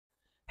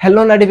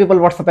Hello naughty people,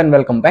 what's up and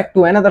welcome back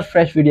to another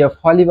fresh video of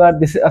Hollywood.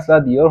 This is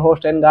Asad, your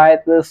host, and guys,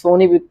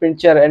 Sony with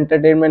Picture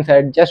Entertainment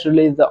had just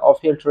released the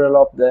official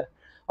trailer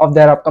of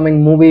their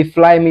upcoming movie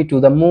Fly Me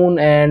to the Moon,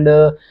 and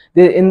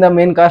in the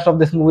main cast of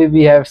this movie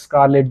we have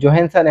Scarlett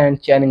Johansson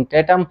and Channing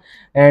Tatum,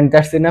 and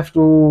that's enough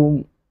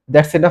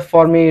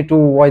for me to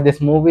watch this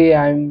movie.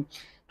 I'm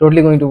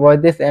totally going to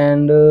watch this,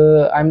 and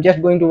I'm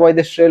just going to watch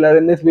this trailer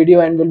in this video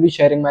and will be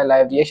sharing my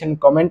live reaction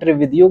commentary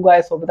with you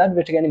guys. So without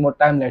wasting any more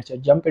time, let's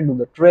just jump into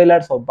the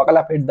trailer. So buckle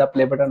up, hit the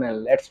play button,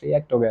 and let's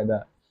react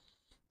together.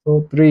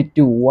 So 3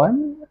 2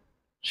 1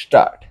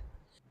 start.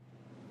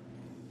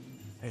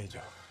 Hey,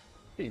 Joe.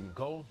 Evening,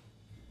 Cole.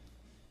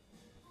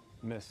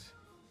 Miss,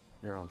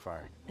 you're on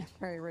fire.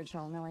 Very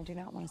original. No, I do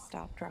not want to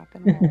stop, drop,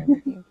 and roll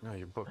with you. No,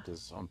 your book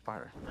is on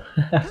fire.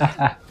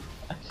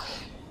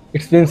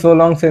 It's been so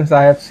long since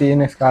I have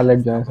seen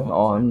Scarlett Johansson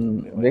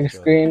on big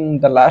screen.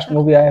 The last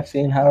movie I have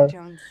seen her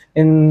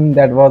in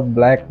that was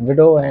Black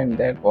Widow, and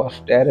that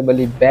was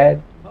terribly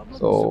bad.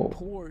 So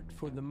support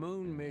for the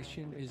moon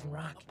mission is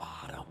rock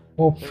bottom.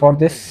 hope for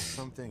this.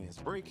 Something is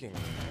breaking.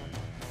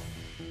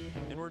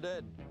 And we're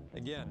dead.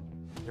 Again.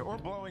 Yeah, we're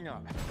blowing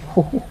up.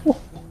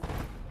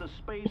 The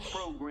space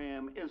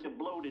program is a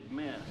bloated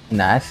mess.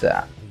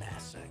 NASA.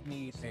 NASA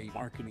needs a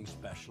marketing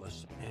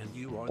specialist, and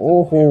you are.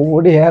 Oh,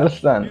 Woody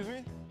Harrelson. Excuse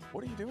me?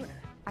 What are you doing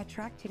here? I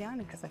tracked you down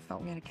because I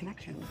felt we had a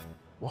connection.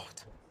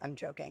 What? I'm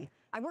joking.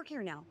 I work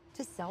here now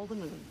to sell the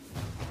moon.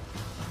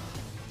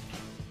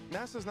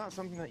 NASA's not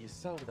something that you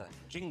sell with a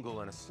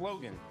jingle and a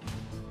slogan.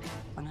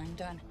 When I'm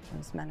done,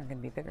 those men are going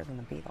to be bigger than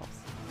the Beatles.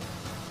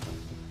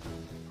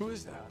 Who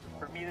is that?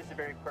 For me, this is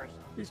very personal.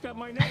 He's got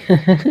my name.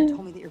 They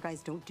told me that your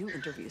guys don't do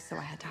interviews, so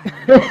I had to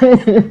hire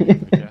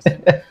you. Yes.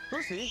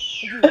 Lucy.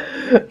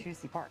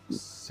 Juicy part.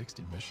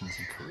 60 missions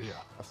in Korea.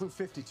 I flew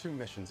 52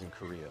 missions in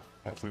Korea.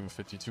 I flew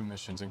 52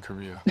 missions in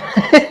Korea.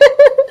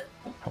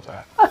 How's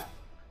that?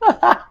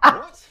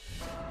 What?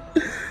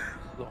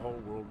 The whole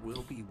world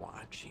will be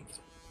watching.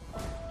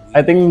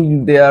 I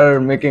think they are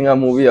making a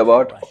movie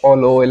about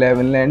Apollo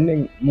 11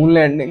 landing, moon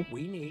landing.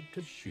 We need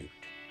to shoot.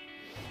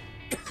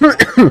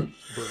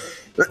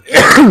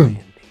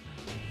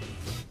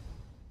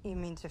 You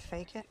mean to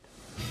fake it?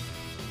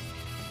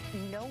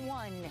 No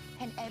one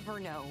can ever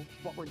know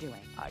what we're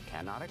doing. I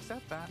cannot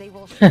accept that. They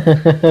will.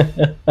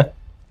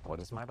 What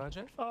is my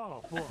budget?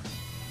 Oh boy.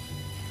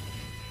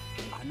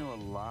 I know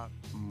a lot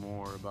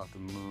more about the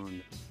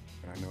moon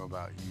than I know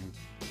about you.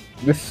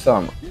 This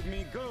summer. Give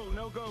me go,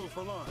 no go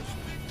for launch.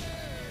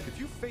 If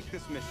you fake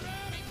this mission,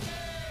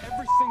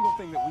 every single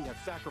thing that we have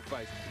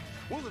sacrificed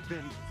will have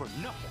been for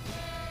nothing.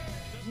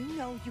 You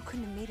know you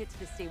couldn't have made it to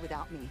this day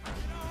without me.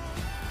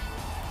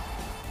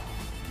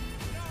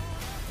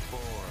 4,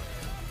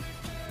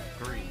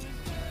 3,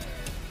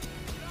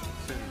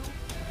 2,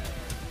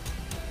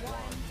 1.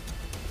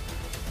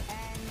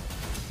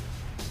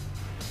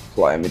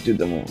 Fly me to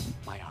the moon.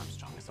 My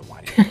Armstrong is a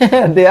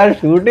white. They are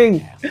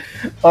shooting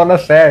on a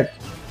set.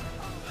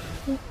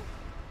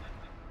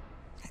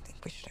 I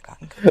think we should have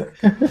gotten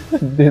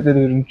good. This is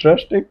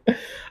interesting.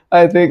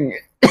 I think.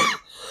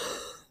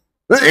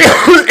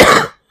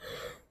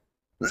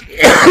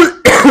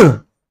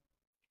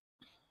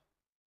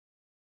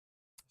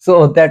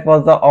 So that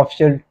was the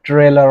official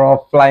trailer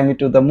of Fly Me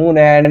to the Moon,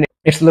 and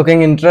it's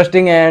looking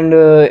interesting, and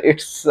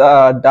it's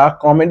a dark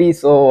comedy.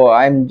 So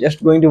I'm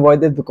just going to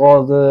watch it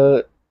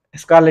because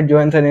Scarlett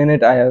Johansson in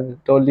it. I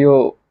have told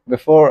you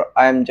before.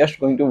 I'm just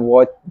going to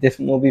watch this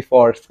movie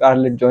for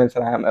Scarlett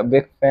Johansson. I am a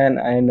big fan,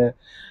 and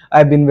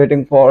I've been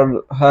waiting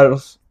for her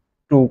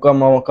to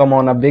come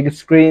on a big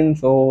screen.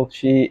 So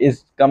she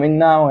is coming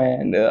now,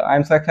 and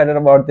I'm so excited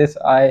about this.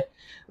 I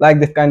like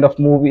this kind of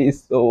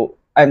movies, so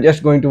I'm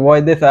just going to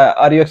watch this.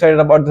 Are you excited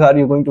about this? Are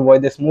you going to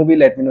watch this movie?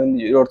 Let me know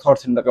your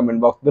thoughts in the comment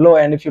box below.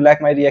 And if you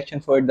like my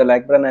reaction, so hit the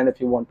like button. And if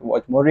you want to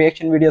watch more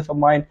reaction videos of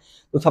mine,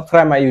 so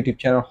subscribe my YouTube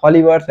channel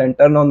Hollywood and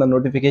turn on the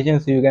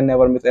notifications so you can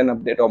never miss an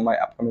update of my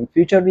upcoming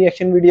future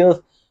reaction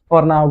videos.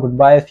 For now,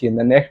 goodbye. See you in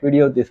the next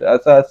video. This is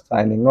us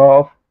signing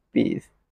off. Peace.